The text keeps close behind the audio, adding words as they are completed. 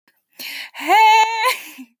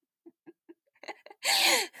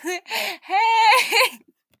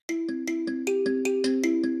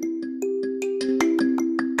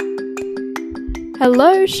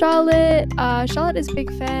Hello, Charlotte. Charlotte is a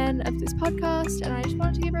big fan of this podcast, and I just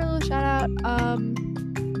wanted to give her a little shout out.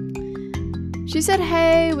 She said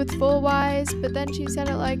hey with 4 Ys, but then she said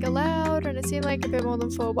it like aloud, and it seemed like a bit more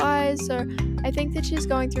than 4 Ys. So I think that she's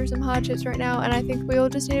going through some hardships right now, and I think we all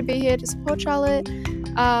just need to be here to support Charlotte.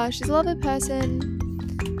 She's a lovely person.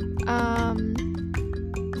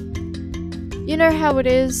 You know how it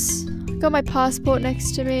is. Got my passport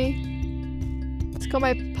next to me. It's got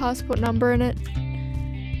my passport number in it.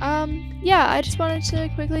 Yeah, I just wanted to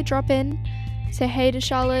quickly drop in, say hey to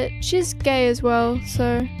Charlotte. She's gay as well,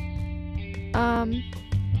 so,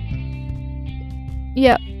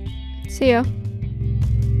 yeah. See ya.